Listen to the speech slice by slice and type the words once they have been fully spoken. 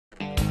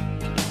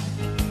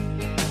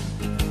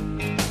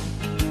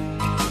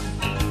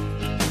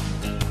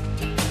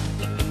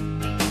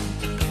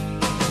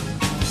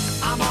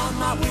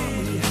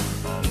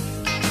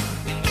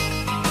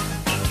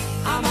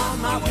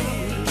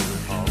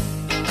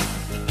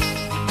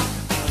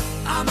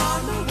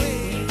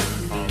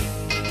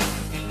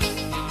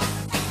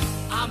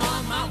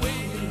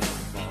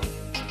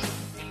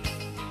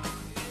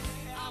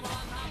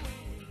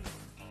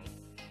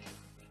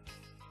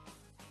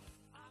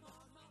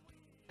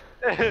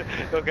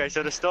Okay,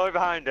 so the story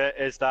behind it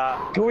is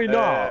that. Can we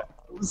not?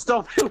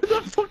 Stop it with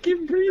the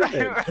fucking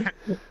breathing.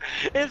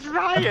 It's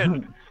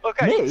Ryan.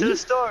 Okay, Me? so the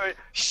story.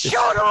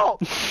 Shut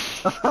up.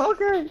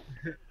 Okay.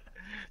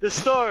 The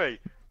story.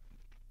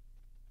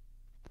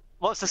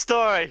 What's the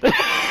story?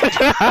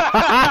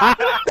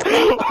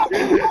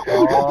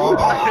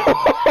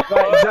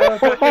 Right, so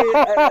pretty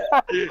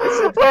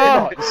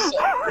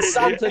much,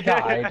 Santa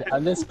died,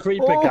 and this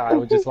creeper guy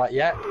was just like,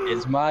 yeah,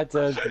 it's my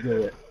turn to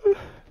do it.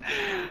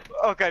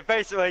 Okay,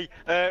 basically,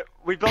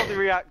 we built the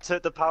reactor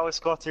at the Power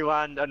Squatty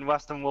Land and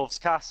Western Wolf's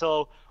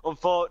Castle.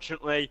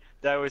 Unfortunately,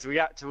 there was a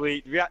reactor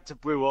leak. The reactor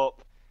blew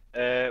up.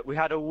 We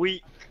had a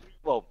week.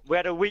 Well, we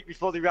had a week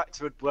before the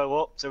reactor would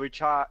blow up, so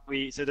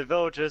so the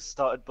villagers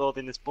started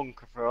building this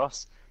bunker for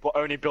us, but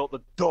only built the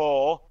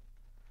door.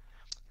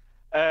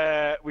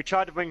 We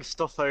tried to bring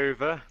stuff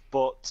over,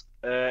 but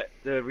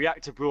the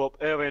reactor blew up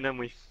earlier than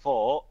we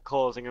thought,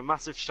 causing a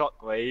massive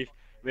shockwave,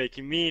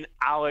 making me and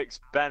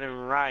Alex, Ben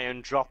and Ryan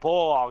drop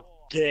all our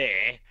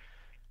gear,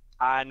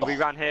 and we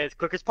ran here as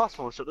quick as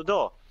possible and shut the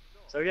door.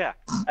 So yeah,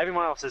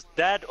 everyone else is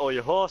dead, all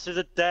your horses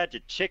are dead,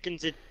 your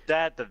chickens are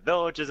dead, the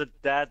villagers are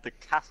dead, the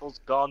castle's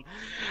gone,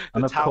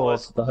 And the of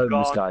course, the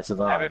homeless gone, guy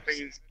survives.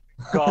 everything's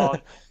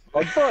gone.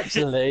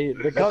 Unfortunately,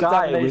 the guy with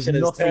contamination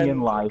has nothing in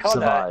turned life Connor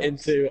survives.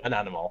 into an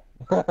animal.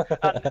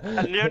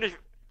 and the only...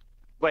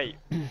 Wait,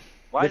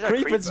 why The is that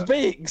creeper creeper?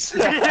 speaks!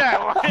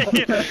 Yeah, why?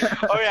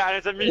 Oh yeah, and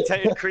it's a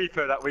mutated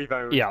creeper that we've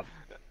owned. Yeah.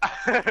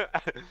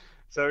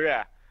 So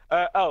yeah.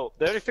 Oh,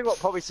 the only thing what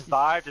probably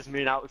survived is me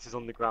and Alex's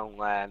underground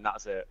lair, and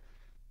that's it.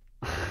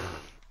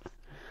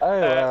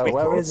 Oh, we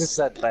where thought- is this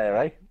set there,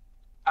 eh?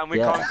 And we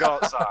Yeah. can't go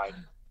outside.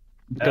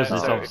 Because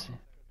it's so- obviously.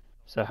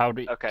 So how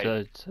do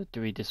Okay. so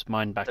do we just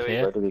mine back So we-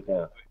 here? Where do we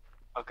go?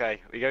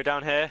 Okay, we go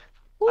down here,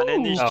 and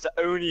then there's Ooh. just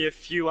only a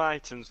few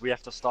items we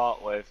have to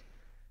start with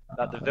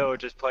that the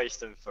villagers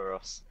placed in for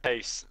us.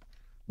 Case.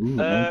 Ooh,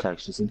 name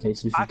tags, just in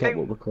case we I forget think-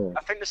 what we're called.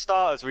 I think the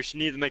starters we should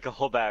need to make a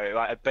hub area,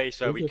 like a base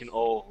where we can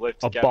all live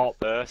A together bop.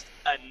 first,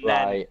 and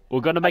then Right.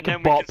 We're gonna make a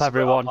and then we can bop, split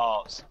everyone.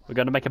 apart. We're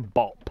gonna make a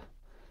bop.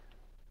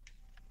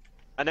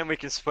 And then we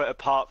can split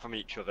apart from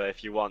each other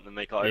if you want, and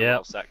make our own Yep.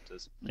 little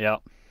sectors. Yeah.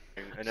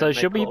 And So then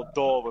should make we- a little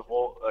door with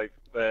water, like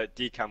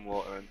decam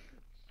water in.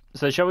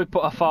 So shall we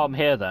put a farm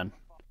here then?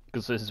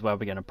 Because this is where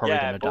we're gonna probably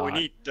Yeah, gonna but die. we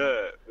need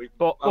dirt.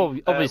 Well,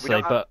 we obviously,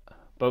 don't have-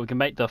 but we can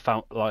make the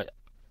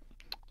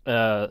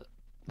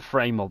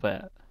frame of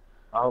it.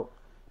 How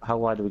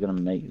wide are we going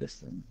to make this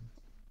thing?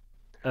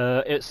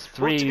 It's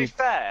Well, to be 3.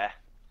 fair,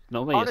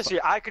 Normally, it's honestly,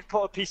 I could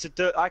put a piece of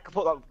dirt. I could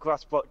put that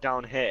grass block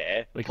down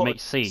here. We can put make a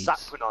seeds.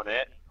 sapling on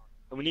it,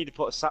 and we need to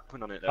put a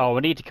sapling on it. Though. Oh,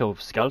 we need to kill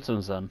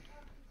skeletons then.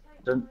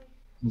 Don't.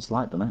 It's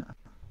light, doesn't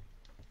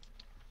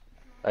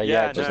it?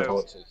 Yeah, just no.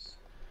 torches.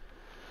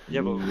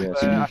 Yeah, but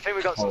Yes. I think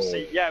we got some Oh.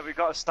 sea. Yeah, we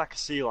got a stack of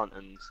sea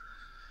lanterns.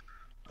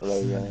 Hello,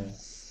 yeah.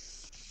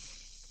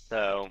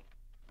 So,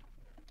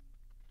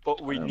 but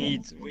we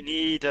need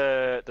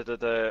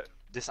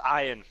this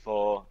iron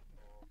for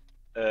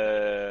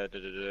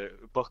the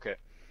bucket.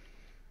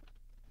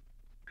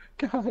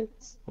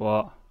 Guys,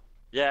 What?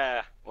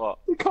 Yeah, what?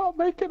 we can't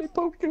make any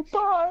pumpkin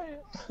pie!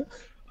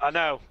 I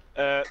know.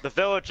 The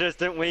villagers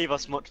didn't leave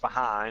us much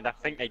behind. I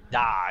think they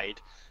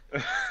died.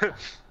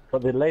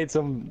 But they laid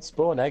some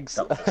spawn eggs.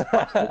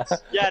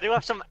 Yeah, do you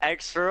have some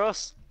eggs for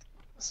us?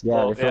 Yeah,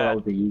 Well, they thought that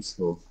would be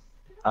useful.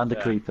 And a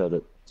Yeah. creeper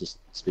that just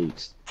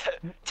speaks.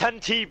 10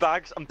 tea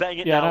bags. I'm betting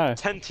it Yeah, I now. know.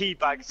 10 tea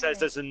bags says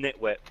there's a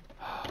nitwit.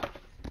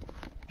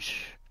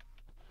 Shh.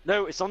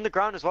 No, it's on the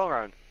ground as well,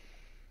 Ryan.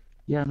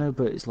 Yeah, no,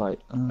 but it's like.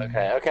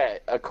 Okay.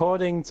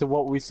 According to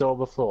what we saw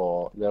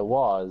before, there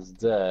was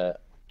dirt.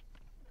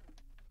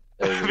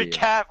 over Be here.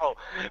 careful.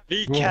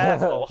 Be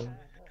careful.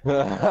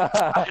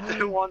 I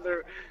don't want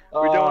to.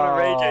 We don't want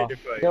to radiate the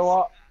place. You know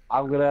what?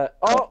 I'm gonna.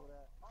 Oh!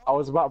 I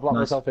was about to block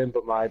Nice. myself in,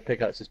 but my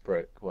pickaxe is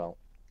broke. Well.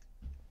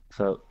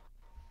 So,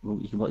 well,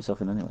 you can put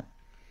yourself in anyway.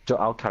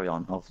 I'll carry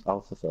on.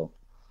 I'll fulfill.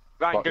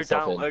 Ryan, Lock go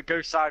yourself down. in.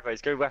 Go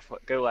sideways. Go left.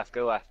 Go left.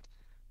 Go left.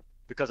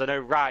 Because I know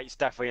right's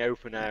definitely an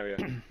open area.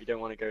 You don't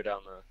want to go down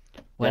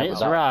there. When Yeah, it's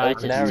but that right,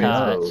 open it's area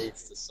tight.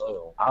 is the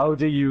soil. How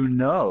do you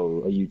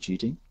know? Are you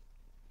cheating?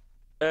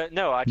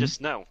 No, I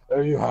just know.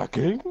 Are you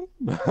hacking?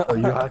 Are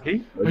you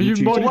hacking? Are you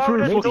cheating? Why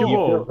would a Maybe door-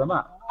 you built the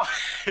map.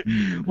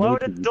 Why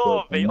would a Maybe you door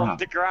built the be map.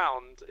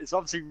 underground? It's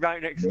obviously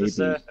right next to Maybe. the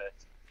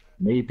surface.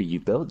 Maybe you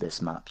built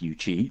this map. You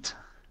cheat.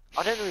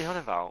 I don't know what you're on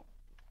about.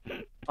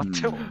 I Hmm.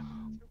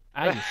 don't.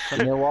 Ah, you You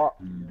son know what?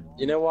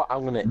 You know what?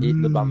 I'm gonna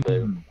eat the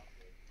bamboo.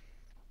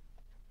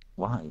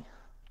 Why?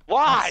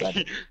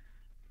 Why?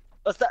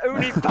 That's the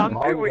only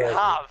bamboo we hungry.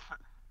 have.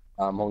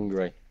 I'm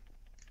hungry.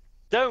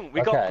 Don't.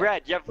 We got Okay,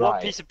 bread. You have one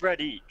right. piece of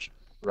bread each.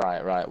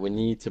 Right. We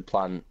need to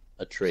plant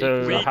a tree.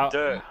 So We need how-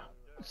 dirt.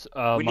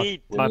 We my,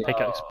 need- my we-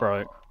 pickaxe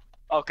broke.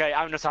 Okay,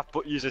 I'm just have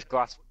to use this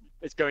glass.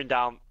 It's going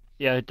down.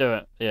 Yeah, do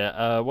it.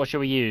 Yeah. What should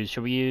we use?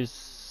 Should we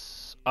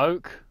use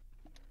oak?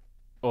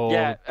 Or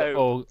Yeah, oak.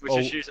 or We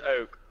or, should use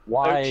oak.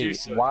 Why? Oak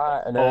juice.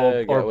 Why? No, or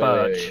wait, wait,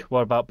 birch? wait.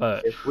 What about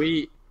birch? If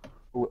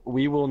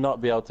we will not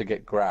be able to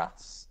get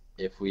grass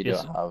if we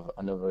Yes. don't have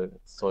another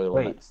soil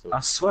Wait, next to I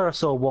it. swear I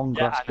saw one Yeah,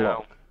 grass I know.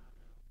 block.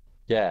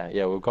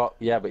 Yeah, we've got.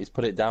 Yeah, but he's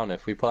put it down.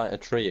 If we plant a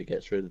tree, it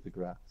gets rid of the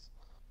grass.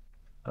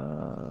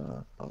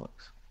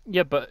 Alex.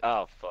 Yeah, but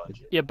Oh,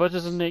 fudge.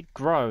 doesn't it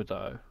grow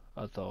though?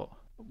 I thought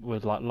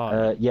with like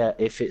light. Yeah,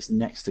 if it's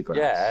next to grass.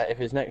 Yeah, if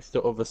it's next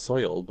to other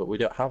soil, but we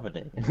don't have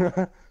any.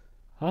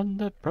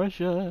 Under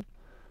pressure,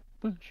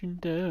 pushing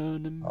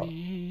down on Oh.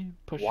 me,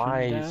 pushing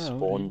Why down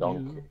spawn on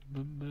donkey? you,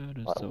 the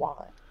murder Like, zone.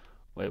 why?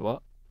 Wait,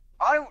 what?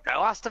 I don't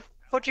know. Ask the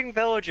fudging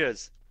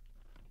villagers.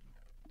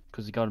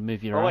 Because you gotta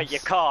move your Oh ass. wait, you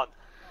can't.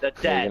 They're Yeah,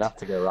 you're dead. gonna have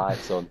to go right,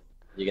 son.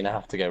 You're gonna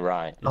have to go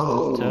right.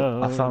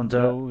 Oh, I found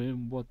dirt.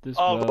 knowing what this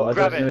Oh, world's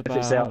grab I don't know it. if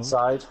it's about.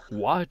 outside.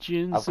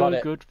 Watching I've so got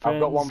it. good I've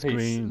got friends one piece.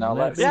 scream, Now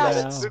let let's me go. Yes,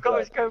 down. we go,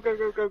 go,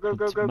 go, go, go, go, go,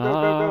 go, go,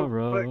 go,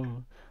 go. Quick.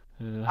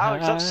 Tomorrow,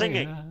 Alex, stop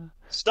singing.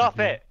 Stop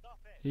it.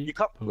 You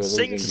can't We're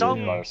sing losing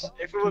songs you.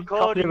 if we're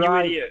recording, you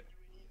Copyright. idiot.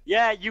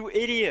 Yeah, you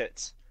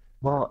idiot.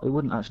 Well, it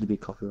wouldn't actually be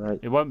copyright.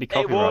 It won't be It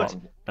would. copyright.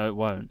 No, it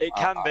won't. It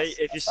can be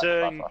if you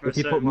sing for a If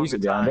you certain put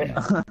music amount behind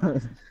of time.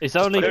 it. It's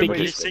only But big. when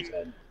you You- sing,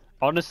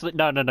 Honestly,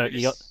 no.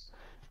 You got.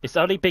 It's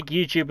only big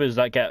YouTubers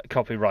that get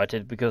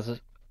copyrighted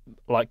because,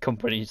 like,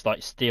 companies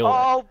like steal it.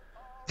 oh,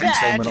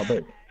 Saying we're bad. not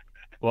big.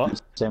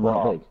 What? Saying we're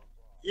not What? big.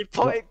 You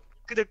put it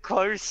kinda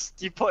close.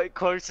 You put it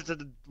closer to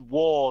the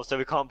wall, so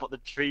we can't put the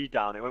tree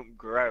down. It won't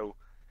grow.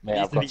 Mate,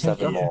 I've Needs got to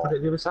be 7 here. more. Put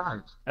it the other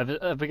side.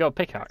 Have we got a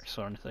pickaxe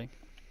or anything?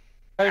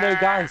 Oh no,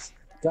 guys!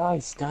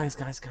 Guys!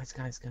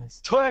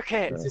 Twerk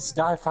it. It's a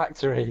Sky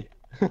Factory.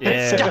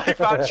 Yeah. Sky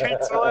Factory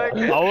twerk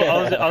it.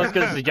 I was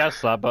going to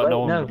suggest that, but Wait, no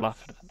one no. would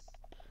laugh at it.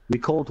 We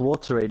called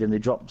Water Aid and they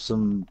dropped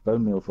some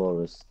bone meal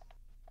for us.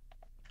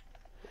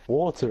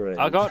 Watering.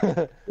 I got-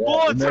 Yeah,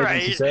 Water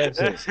emergency Aid?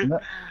 services.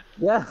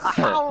 Yeah.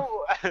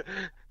 How?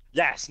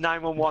 Yes,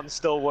 911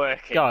 still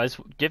working. Guys,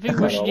 do you think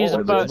we should use a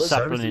What boat was it?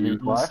 sapling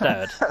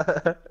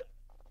instead?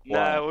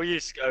 No, we'll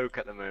use oak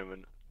at the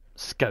moment.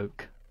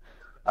 Skoke.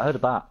 I heard a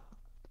bat.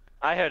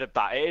 I heard a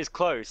bat. It is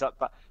close. That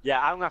bat. Yeah,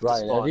 I'm gonna have to Right,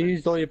 spawn have you it.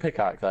 used all your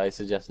pickaxe? I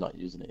suggest not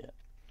using it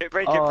yet.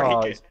 Break it, Oh,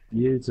 break it's it.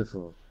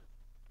 beautiful.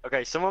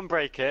 Okay, someone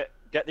break it,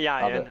 get the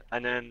Have iron, it.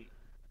 and then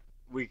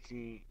we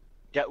can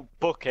get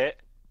bucket.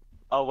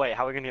 Oh wait,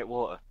 how are we gonna get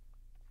water?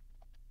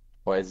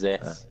 What is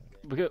this?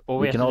 All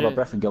We we can have hold to our do,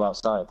 breath and go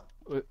outside.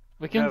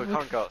 we can, No, we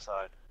can't go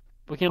outside.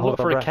 we can Hold look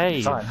our for a breath,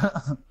 cave. fine.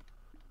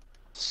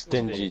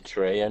 Stingy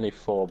tree, only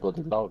 4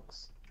 bloody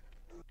logs.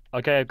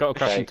 Okay, I've got a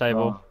crafting Okay.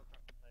 table.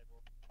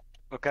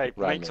 Okay,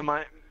 Right, make some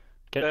iron.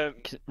 Ryan,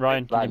 can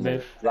Ryan, you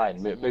move?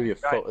 Ryan, move your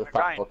foot, Ryan, fat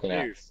Ryan, fucking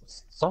move.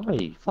 ass.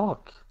 Sorry,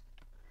 fuck.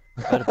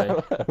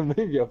 Better be.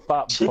 Move your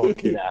fat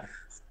fucking ass.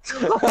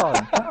 Come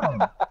on,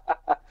 come on.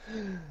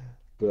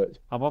 But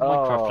I'm a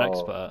Minecraft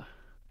Oh.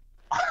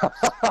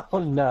 expert. oh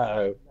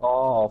no.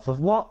 Oh, for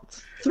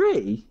what?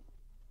 3?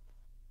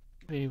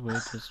 We were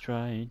just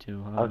trying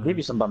to. I'll give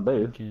you some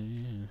bamboo.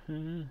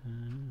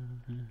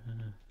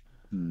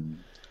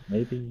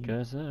 Maybe.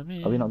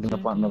 Are we not going to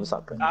plant another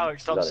sapling?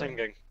 Alex, stop Is that it?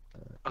 singing.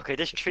 Okay,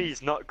 this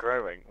tree's not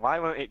growing. Why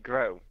won't it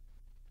grow?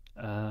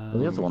 Well,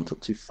 the other one took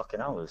 2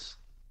 fucking hours.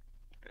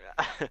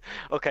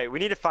 Okay, we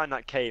need to find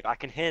that cave. I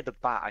can hear the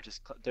bat. I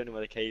just don't know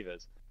where the cave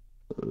is.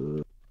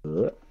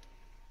 Uh,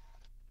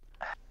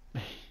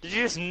 Did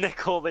you just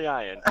nick all the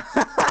iron?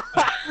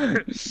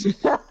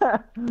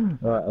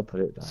 Alright, I'll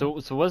put it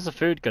down. So where's the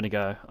food gonna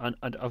go?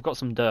 I've got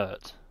some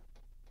dirt.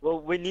 Well,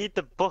 we need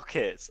the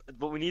buckets,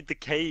 but we need the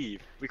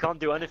cave. We can't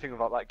do anything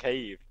without that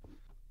cave.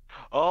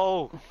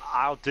 Oh,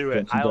 I'll do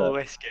it. Some I'll dirt.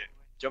 risk it.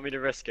 Do you want me to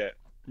risk it?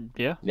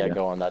 Yeah. Yeah, Yeah.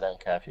 go on. I don't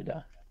care if you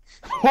die.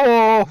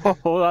 Oh,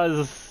 that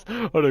is.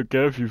 I don't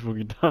care if you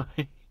fucking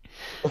die.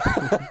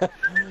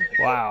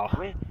 Wow.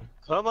 Come here.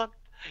 Come on.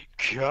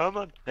 Come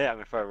on. Hey, I'm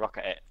gonna throw a rock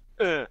at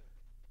it.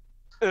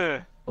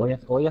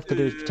 All you have to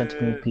do is pretend to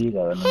be a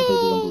pedo and then the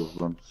baby one will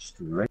run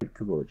straight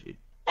towards you.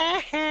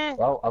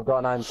 Well, I've got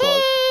an iron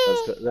sword.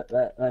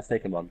 Let's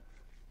take him on.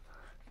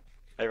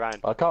 Hey, Ryan.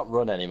 I can't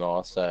run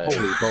anymore, so.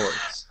 Holy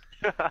bollocks.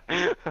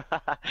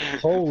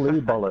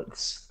 Holy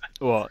bollocks.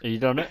 What? You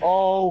done it?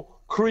 Oh,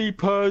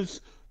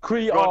 creepers!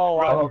 Run, Oh,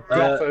 run, I'm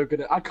run. defo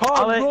gonna. I can't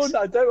Alex,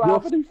 run. I don't Your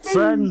have any food.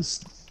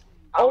 friends.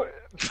 Oh,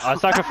 I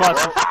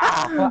sacrificed.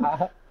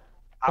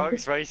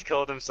 Alex Race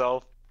killed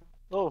himself.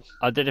 Oh,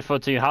 I did it for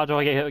 2. How do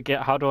I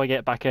get? How do I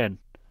get back in?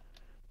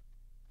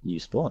 You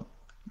spawn.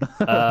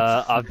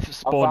 I've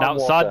spawned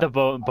found outside water.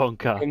 the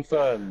bunker.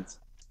 Confirmed.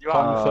 you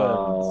haven't.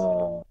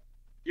 Oh.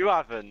 You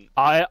haven't.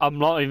 I'm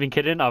not even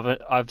kidding.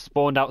 I've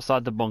spawned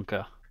outside the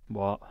bunker.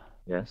 What?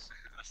 Yes.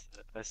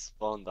 I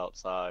spawned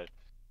outside.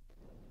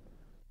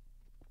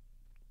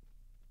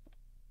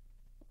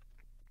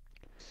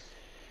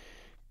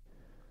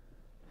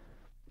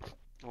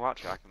 Well,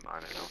 actually, I can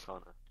mine it now,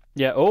 can't I?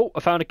 Yeah. Oh, I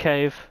found a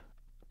cave.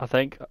 I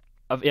think.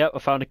 I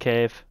found a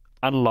cave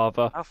and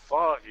lava. How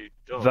far have you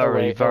done?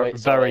 Very,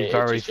 sorry,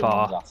 very it's just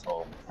far. someone's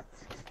asshole.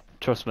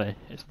 Trust me,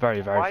 it's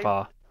very Why-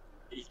 far.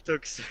 He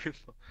took so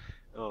far.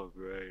 Oh,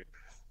 great.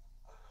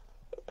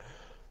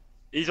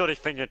 He's already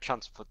thinking of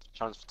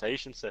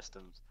transportation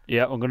systems.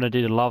 Yeah, I'm gonna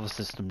do the lava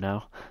system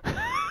now.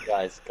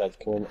 Guys,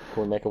 can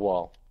we make a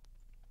wall?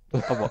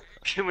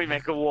 Can we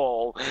make a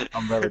wall?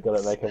 I'm really good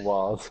at making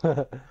walls.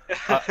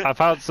 I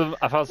found some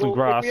Well,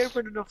 grass. if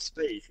we open enough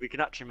space, we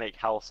can actually make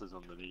houses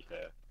underneath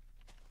here.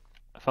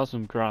 I found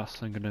some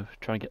grass. I'm gonna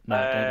try and get. No,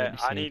 don't get any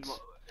I need. seeds.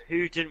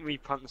 Who didn't we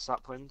plant the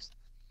saplings?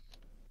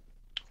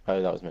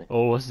 Oh, that was me.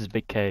 Oh, this is a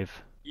big cave.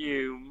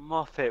 You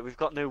muppet. We've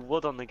got no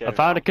wood on the go. I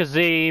found a now.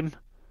 Kazim.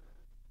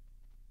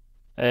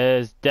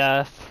 There's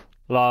death,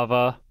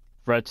 lava,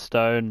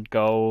 redstone,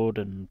 gold,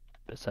 and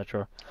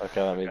etc.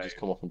 Okay, let me Okay. just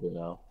come up and do it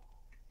now.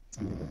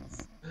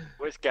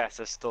 Let's guess.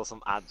 There's still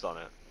some ads on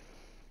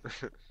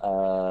it.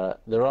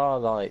 There are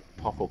like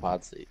pop-up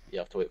ads that you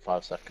have to wait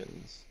 5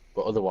 seconds,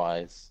 but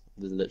otherwise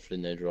there's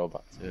literally no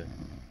drawback to it.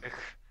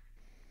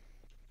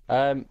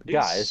 Who's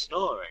Guys,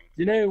 snoring?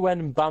 you know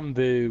when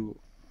bamboo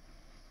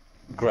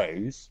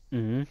grows,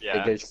 Mhm.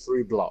 Yeah. it goes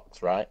through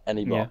blocks, right?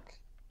 Any Yeah. block.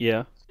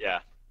 Yeah. Yeah.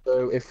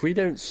 So if we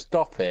don't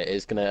stop it,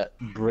 it's gonna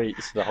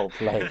breach the whole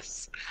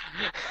place.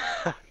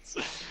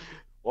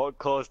 What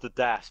caused the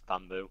death,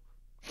 bamboo?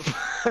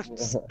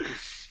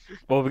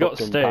 Well, we got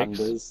Fucking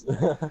sticks.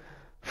 pandas.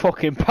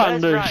 Fucking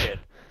Where's pandas. Ryan?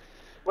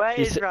 Where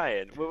He's- is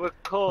Ryan? We're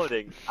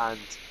recording and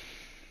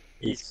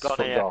he's gone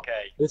fucked off. AFK.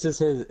 This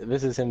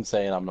is him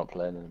saying I'm not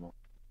playing anymore.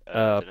 I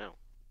Uh, don't know.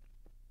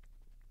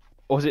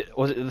 Was it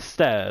the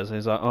stairs?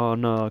 He's like, oh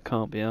no, I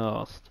can't be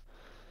asked.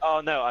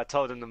 Oh no, I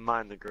told him to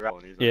mind the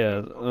ground. He's like,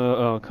 Yeah.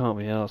 "Oh." I can't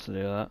be asked to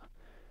do that.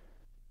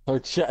 Oh,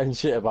 chatting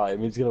shit about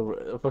him. He's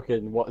gonna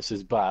fucking watch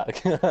his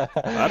back.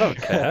 I don't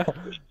care.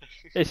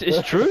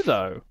 It's true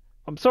though.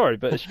 I'm sorry,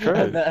 but it's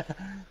true.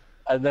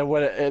 And then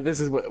this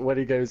is when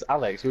he goes,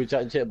 Alex, we were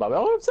chatting shit about me.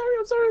 Oh, I'm sorry,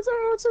 I'm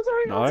so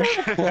sorry. No, I'm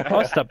sorry.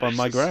 I step on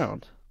my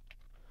ground.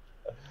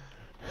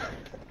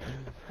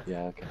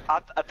 Yeah, okay.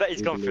 I bet he's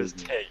We gone for his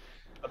believe tea.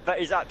 I bet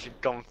he's actually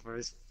gone for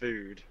his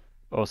food.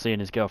 Or seeing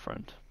his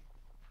girlfriend.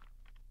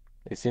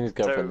 He's seen his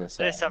So girlfriend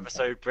this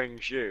episode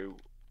brings you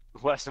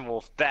Western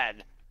Wolf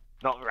Ben,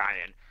 not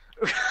Ryan.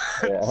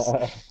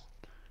 Yeah.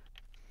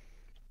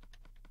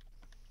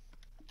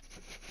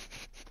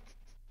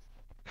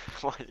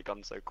 Why has he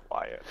gone so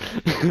quiet?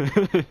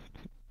 I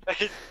was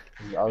It's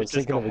just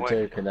thinking of gone a way-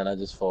 joke, and then I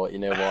just thought, you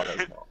know what,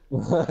 that's not.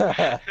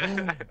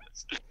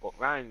 But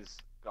Ryan's.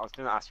 I was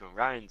going to ask you when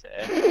Ryan's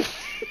here.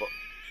 But...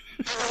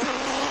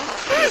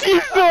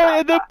 You saw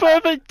it in the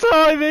perfect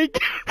timing.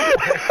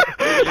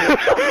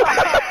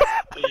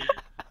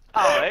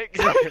 Alex.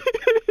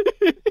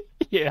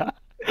 Yeah.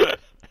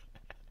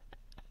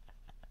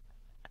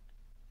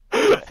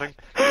 Nothing.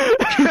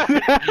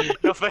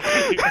 Nothing.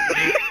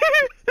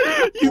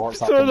 You What's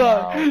saw happened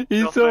that. now?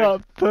 You saw Nothing.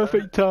 that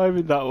perfect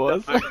timing that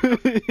was.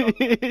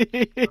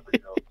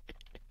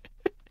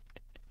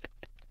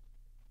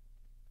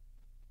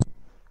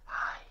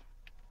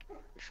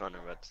 We found a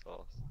red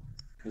sauce.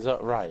 Is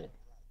that right?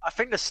 I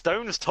think the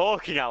stone's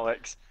talking,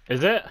 Alex.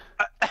 Is it?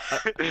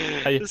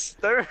 The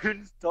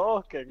stone's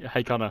talking.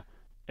 Hey Connor,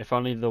 if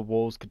only the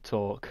walls could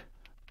talk.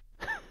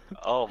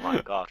 Oh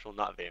my gosh, wouldn't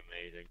that be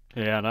amazing?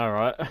 Yeah, I know,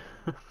 right?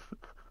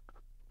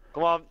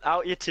 Come on,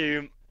 out your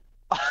tomb.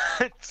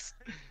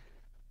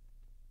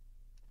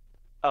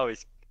 Oh,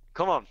 he's.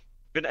 Come on.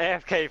 Been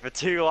AFK for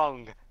too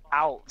long.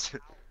 Out.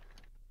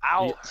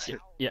 Out.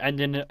 Yeah,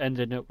 ending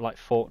up like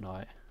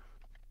Fortnite.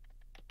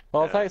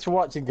 Well, Yeah. thanks for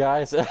watching,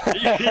 guys. Oh,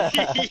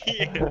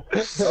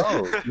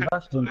 you've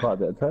actually done quite a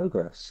bit of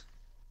progress.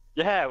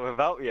 Yeah,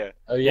 without you.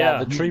 Oh yeah,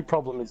 Yeah. the tree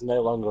problem is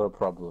no longer a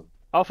problem.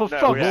 Oh, for No,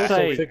 fuck's yeah. So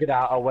sake! figured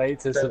out a way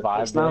to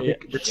survive. It's now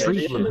the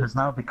tree has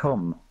now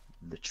become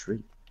the tree.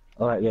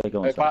 Alright, yeah,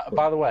 go on. Oh, sorry.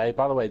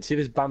 by the way, see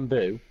this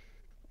bamboo?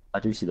 I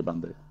do see the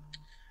bamboo.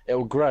 It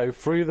will grow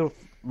through the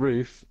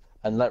roof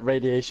and let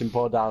radiation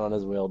pour down on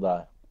us and we'll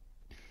die.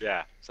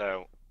 Yeah,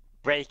 so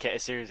break it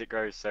as soon as it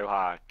grows so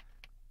high.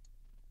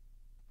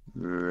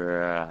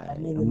 Right.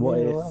 And what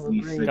if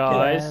we forget?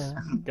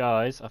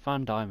 Guys, I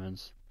found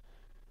diamonds.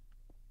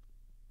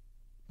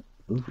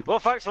 Ooh. Well,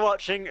 thanks for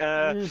watching.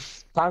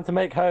 Time to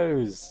make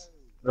hose.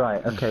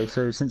 Right, okay,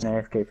 so since I'm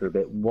AFK for a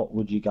bit, what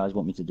would you guys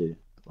want me to do?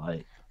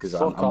 Like, because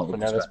I'm Fuck off not and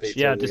never distracted. speak to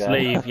Yeah, us just again.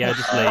 leave. Yeah,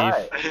 just leave.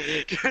 Alright.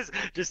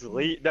 just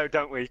leave. No,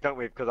 don't leave,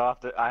 because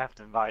I have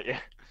to invite you.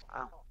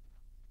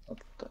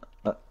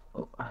 Oh,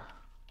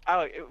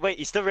 Oh, wait,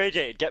 he's still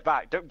radiated. Get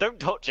back. Don't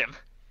touch him.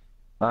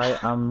 I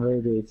am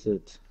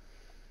radiated.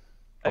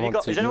 Have I you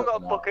want has to anyone do got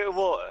it a now. bucket of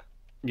water?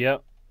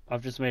 Yep,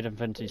 I've just made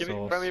infinity Give me,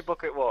 sauce. throw me a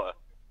bucket of water.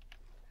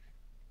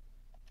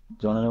 Do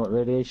you want to know what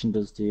radiation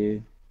does to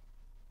you?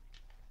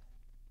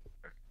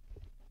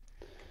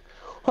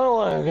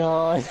 Hello,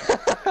 guys.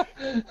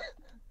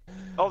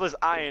 Oh, there's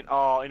iron.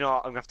 Oh, you know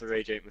what? I'm gonna have to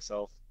radiate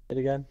myself. It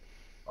again.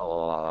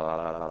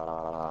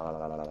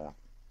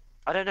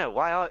 I don't know.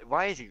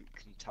 Why is he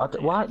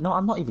contaminated? Why? No,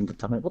 I'm not even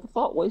contaminated. What the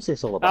fuck? What is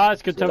this all about? Ah,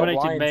 it's lying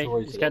contaminated me. to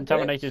us, It's you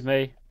contaminated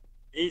me.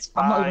 He's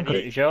I'm not fine. even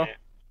pretty he's- sure.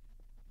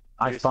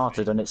 I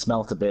farted and it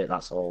smelt a bit,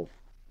 that's all.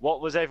 What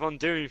was everyone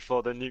doing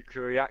before the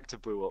nuclear reactor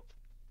blew up?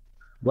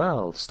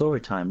 Well,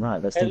 story time,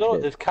 right? Let's Hey, think of look,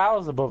 it. there's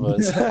cows above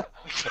us.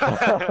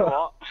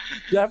 What?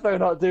 Definitely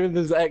not doing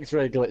this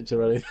X-ray glitch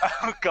or anything.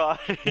 Oh god.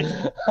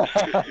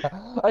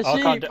 A I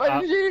can't sheep! do-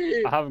 A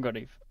sheep! I haven't got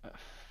any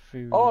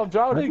food. Oh, I'm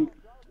drowning!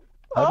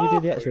 How do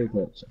you do the X-ray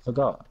glitch? I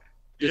forgot.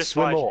 You Just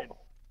swim fly- up.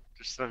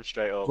 Just swim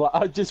straight up.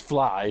 I just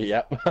fly,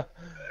 yep.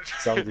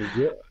 Sounds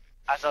legit.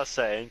 As I was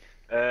saying,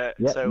 Yep,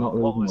 so not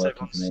what really was working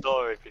everyone's for me.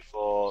 story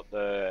before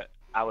the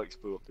Alex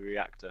blew up the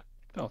reactor?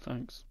 Oh,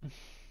 thanks.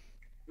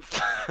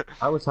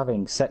 I was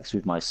having sex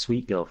with my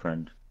sweet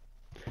girlfriend.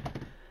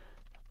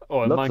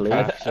 Oh, in Luckily-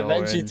 Minecraft. And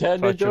then or she in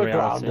turned into virtual a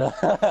reality.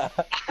 grounder.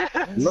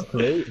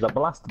 Luckily, the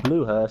blast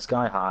blew her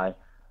sky high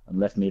and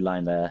left me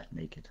lying there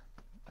naked.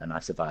 And I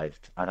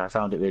survived. And I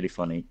found it really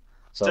funny.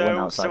 So I went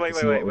outside wait, to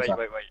see what was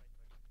wait.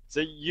 So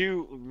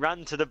you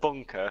ran to the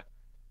bunker,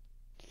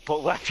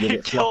 but left With your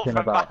it flapping girlfriend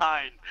about.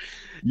 behind.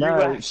 No,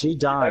 you left she the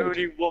died.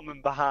 only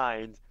woman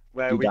behind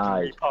where She we can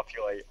died.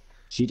 repopulate.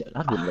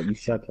 I wouldn't let you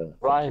shag her.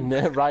 Ryan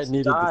needed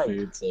the died.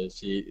 food, so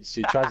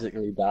she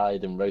tragically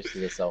died and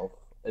roasted herself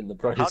in the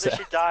How process.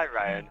 did she die,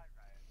 Ryan?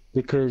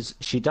 Because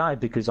she died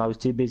because I was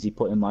too busy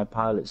putting my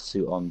pilot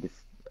suit on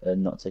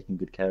and not taking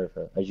good care of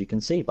her. As you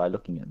can see by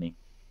looking at me.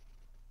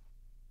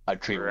 I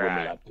treat Right.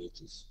 women like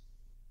bitches.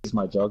 It's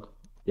my job.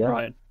 Yeah.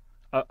 Right.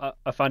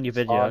 I found your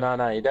video. Oh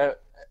no, you don't.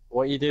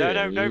 What you do?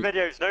 No you...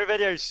 videos, no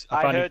videos. I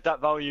I found heard that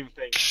volume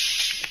thing.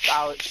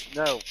 Alex,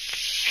 no.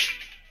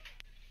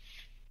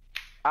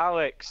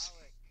 Alex,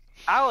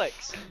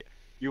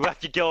 you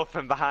left your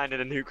girlfriend behind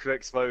in a nuclear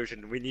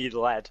explosion. We need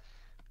lead.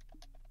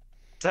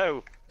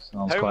 So,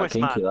 Sounds quite homeless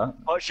kinky, man, that.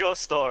 what's your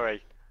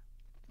story?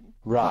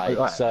 Right. Right,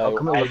 I'll So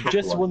come up I with a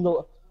just good won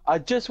the. I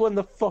just won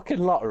the fucking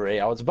lottery.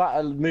 I was about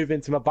to move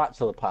into my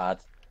bachelor pad,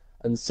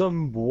 and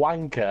some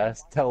wanker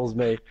tells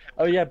me,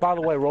 "Oh yeah, by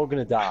the way, we're all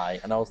gonna die."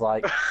 And I was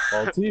like,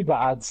 "Well, too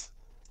bad."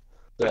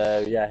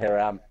 So yeah, here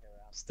I am,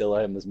 still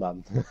a homeless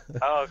man.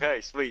 Oh, okay,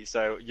 sweet.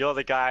 So you're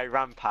the guy who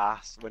ran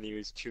past when he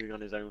was chewing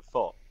on his own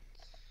foot.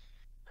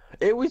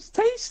 It was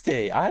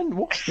tasty. I hadn't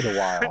watched it in a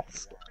while.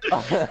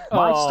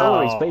 My Oh.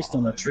 story is based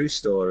on a true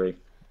story.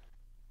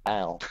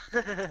 Ow.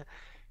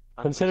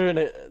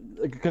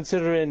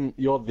 Considering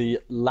you're the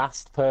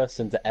last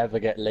person to ever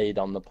get laid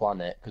on the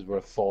planet because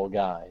we're 4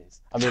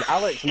 guys. I mean,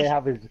 Alex may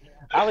have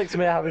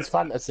his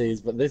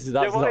fantasies, but that's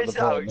Yeah, what not is the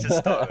point. Alex's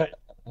story?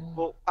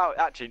 Well,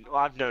 actually,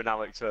 I've known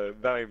Alex for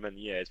very many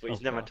years, but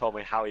he's never Okay. told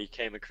me how he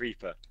became a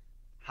creeper.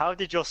 How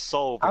did your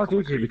soul How become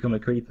a did you creeper? become a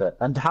creeper?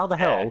 And how the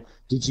hell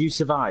did you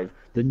survive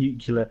the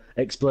nuclear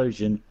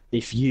explosion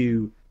if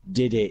you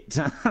did it?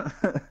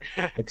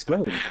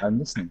 Explain. I'm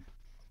listening.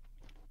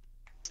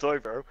 Story,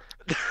 bro.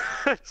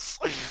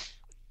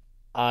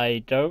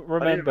 I don't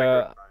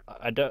remember.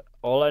 I don't.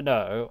 All I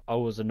know, I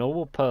was a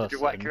normal person. Did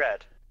you whack your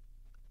head?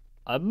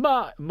 I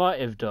might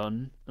have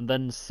done, and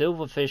then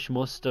Silverfish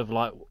must have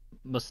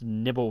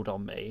nibbled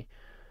on me,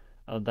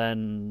 and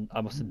then I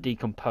must have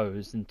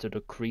decomposed into the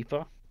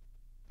creeper.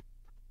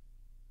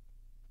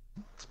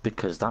 It's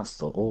because that's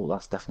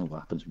definitely what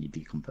happens when you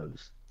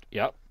decompose.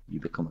 Yep, You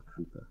become a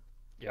creeper.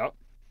 yep.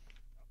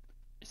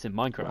 It's in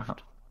Minecraft. Wow.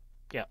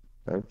 Yeah.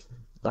 Bro,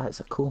 that is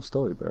a cool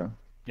story, bro.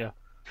 Yeah.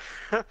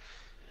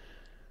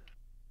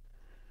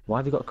 Why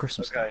have you got a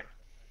Christmas Okay. card?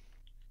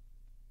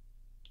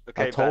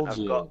 Okay, I told Ben,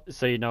 you.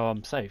 So you know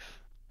I'm safe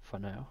for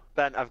now.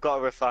 I've got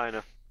a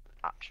refiner.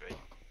 Actually,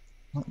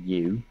 Not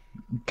you.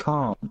 You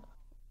can't.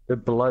 The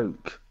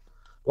bloke.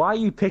 Why are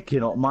you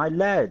picking up my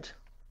lead?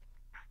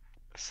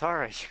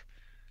 sorry.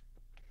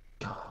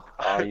 God.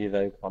 Are you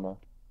though, Connor?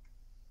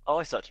 Oh,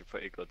 it's actually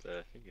pretty good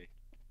thingy.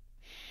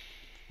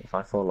 If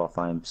I fall off,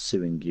 I am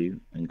suing you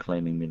and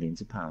claiming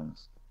millions of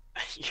pounds.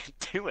 You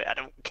do it. I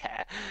don't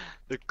care.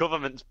 The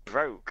government's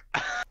broke.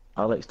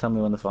 Alex, tell me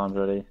when the farm's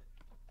ready.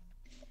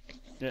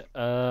 Yeah.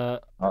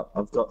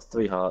 I've got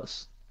 3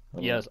 hearts.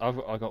 Yes. I've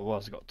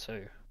got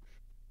 2.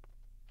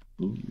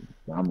 Ooh,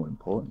 well, I'm more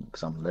important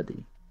because I'm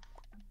ready.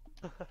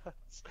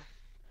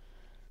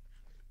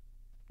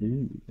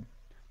 Ooh.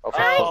 Oh, for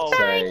Oh fuck's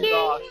sake.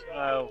 gosh,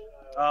 no.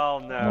 Oh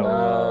no. No.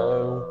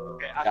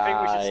 Okay, I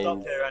think we should stop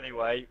Guys. here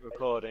anyway,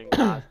 recording.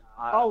 I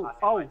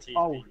think my tea's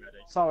been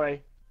ready.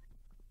 Sorry.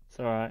 It's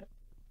all right.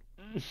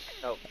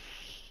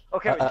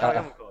 Okay, we can carry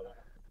on recording.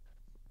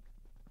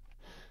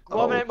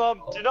 One minute,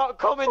 Mum. Do not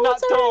come in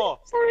that door.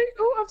 Sorry.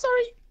 Oh, I'm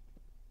sorry.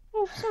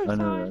 Oh, sorry. I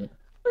know, right?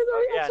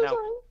 Yeah, no.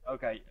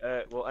 Okay,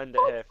 we'll end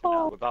it here for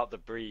now without the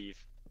breathe.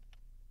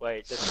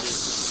 Wait, this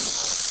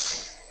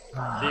is.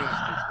 Seems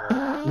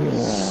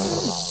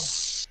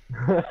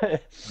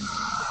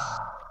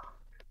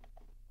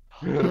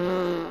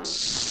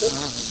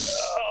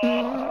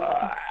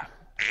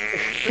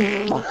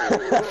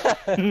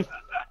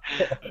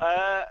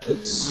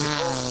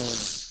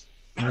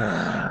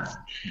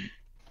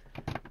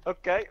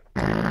okay.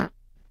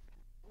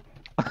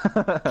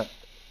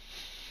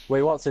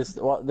 Wait, what's this?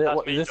 What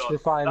me this done.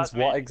 defines That's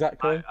what me.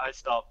 exactly? I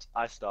stopped.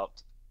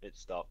 It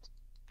stopped.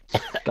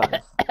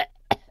 Guys.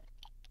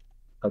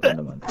 Okay,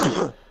 never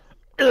mind.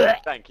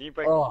 Ben, can you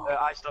break? Oh.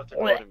 I stopped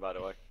recording, by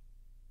the way.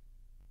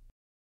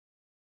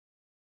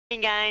 Hey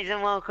guys,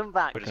 and welcome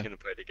back. We're just gonna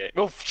play the game.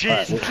 Oh,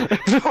 jeez!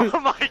 Oh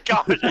my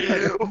god!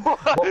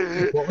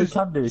 What we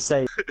can do is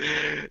say.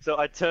 So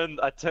I turned,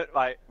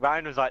 like,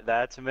 Ryan was like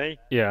there to me.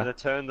 Yeah. And I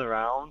turned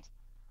around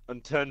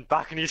and turned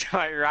back, and he's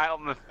like right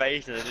on my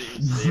face, and I didn't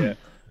even see it.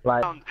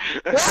 Like,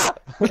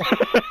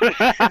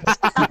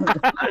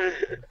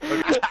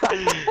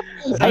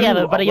 Hey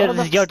everybody, this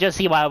is Jojo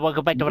Seawire.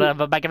 Welcome back to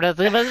another back of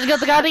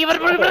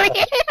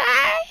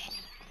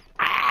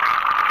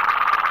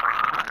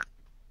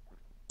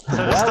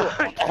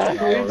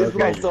Well, we just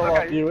lost all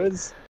our viewers.